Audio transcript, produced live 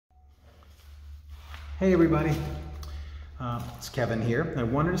Hey everybody, it's Kevin here. I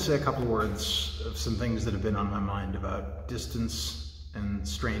wanted to say a couple of words of some things that have been on my mind about distance and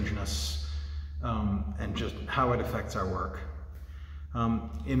strangeness and just how it affects our work.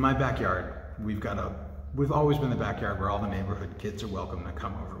 In my backyard, we've always been the backyard where all the neighborhood kids are welcome to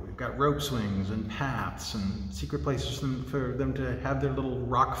come over. We've got rope swings and paths and secret places for them to have their little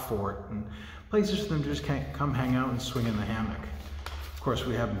rock fort and places for them to just come hang out and swing in the hammock. Of course,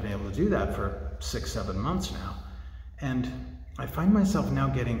 we haven't been able to do that for 6-7 months now. And I find myself now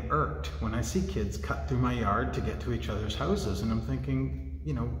getting irked when I see kids cut through my yard to get to each other's houses. And I'm thinking,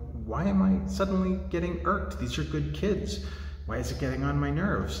 you know, why am I suddenly getting irked? These are good kids. Why is it getting on my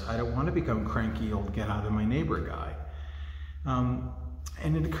nerves? I don't want to become cranky old get out of my neighbor guy.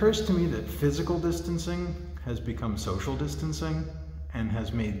 And it occurs to me that physical distancing has become social distancing and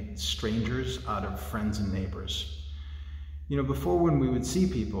has made strangers out of friends and neighbors. You know, before when we would see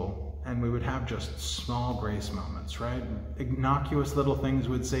people and we would have just small grace moments, right? Innocuous little things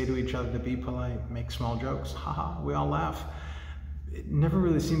we'd say to each other to be polite, make small jokes, haha, we all laugh. It never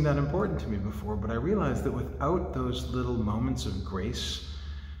really seemed that important to me before, but I realized that without those little moments of grace,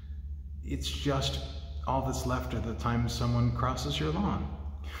 it's just all that's left are the times someone crosses your lawn,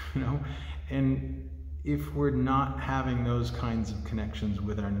 you know? And if we're not having those kinds of connections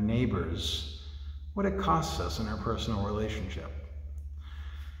with our neighbors, what it costs us in our personal relationship.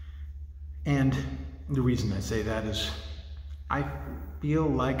 And the reason I say that is I feel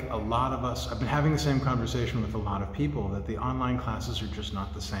like a lot of us, I've been having the same conversation with a lot of people, that the online classes are just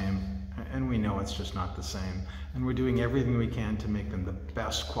not the same, and we know it's just not the same. And we're doing everything we can to make them the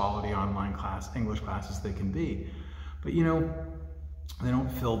best quality online English classes they can be. But you know, they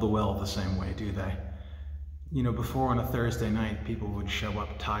don't fill the well the same way, do they? You know, before on a Thursday night, people would show up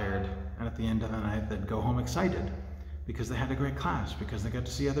tired, and at the end of the night, they'd go home excited because they had a great class, because they got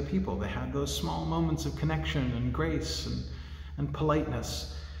to see other people. They had those small moments of connection and grace and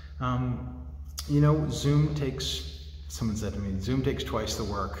politeness. You know, someone said to me, Zoom takes twice the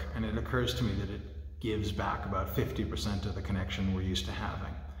work, and it occurs to me that it gives back about 50% of the connection we're used to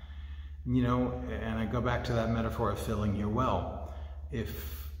having. You know, and I go back to that metaphor of filling your well.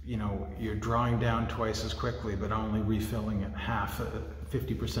 If you know, you're drawing down twice as quickly, but only refilling at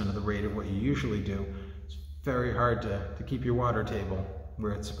 50% of the rate of what you usually do, it's very hard to keep your water table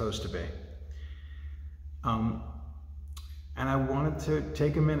where it's supposed to be. And I wanted to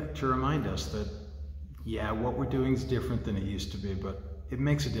take a minute to remind us that, yeah, what we're doing is different than it used to be, but it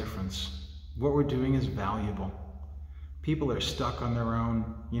makes a difference. What we're doing is valuable. People are stuck on their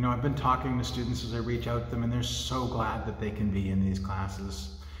own. You know, I've been talking to students as I reach out to them, and they're so glad that they can be in these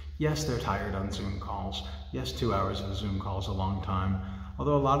classes. Yes, they're tired on Zoom calls. Yes, 2 hours of a Zoom call is a long time.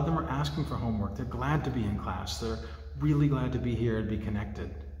 Although a lot of them are asking for homework. They're glad to be in class. They're really glad to be here and be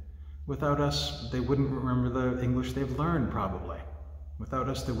connected. Without us, they wouldn't remember the English they've learned, probably. Without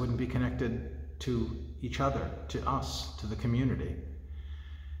us, they wouldn't be connected to each other, to us, to the community.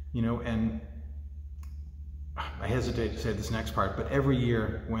 You know, and I hesitate to say this next part, but every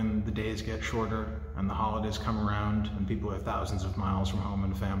year when the days get shorter and the holidays come around and people are thousands of miles from home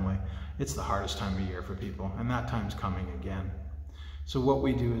and family, it's the hardest time of year for people, and that time's coming again. So what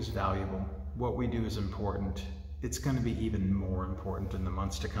we do is valuable. What we do is important. It's going to be even more important in the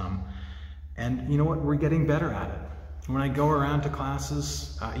months to come. And you know what? We're getting better at it. When I go around to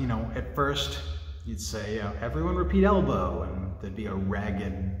classes, you know, at first you'd say, everyone repeat elbow, and there'd be a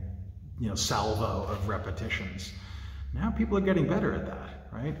ragged, you know, salvo of repetitions. Now people are getting better at that,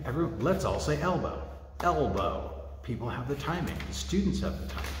 right? Let's all say elbow. Elbow. People have the timing. The students have the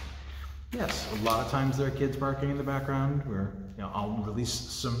timing. Yes, a lot of times there are kids barking in the background where, you know, I'll release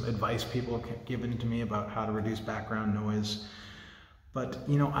some advice people have given to me about how to reduce background noise. But,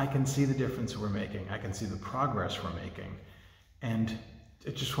 you know, I can see the difference we're making. I can see the progress we're making. And I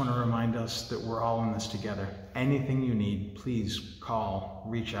just want to remind us that we're all in this together. Anything you need, please call,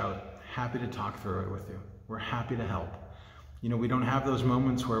 reach out. Happy to talk through it with you. We're happy to help. You know, we don't have those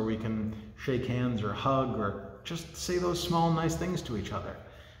moments where we can shake hands or hug or just say those small, nice things to each other.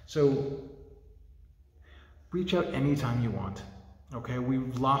 So reach out anytime you want. Okay,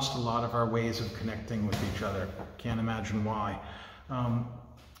 we've lost a lot of our ways of connecting with each other. Can't imagine why.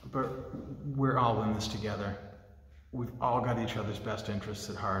 But we're all in this together. We've all got each other's best interests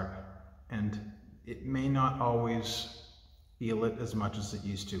at heart. And it may not always feel it as much as it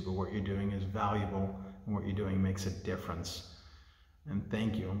used to, but what you're doing is valuable, and what you're doing makes a difference. And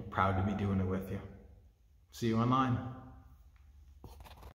thank you. I'm proud to be doing it with you. See you online.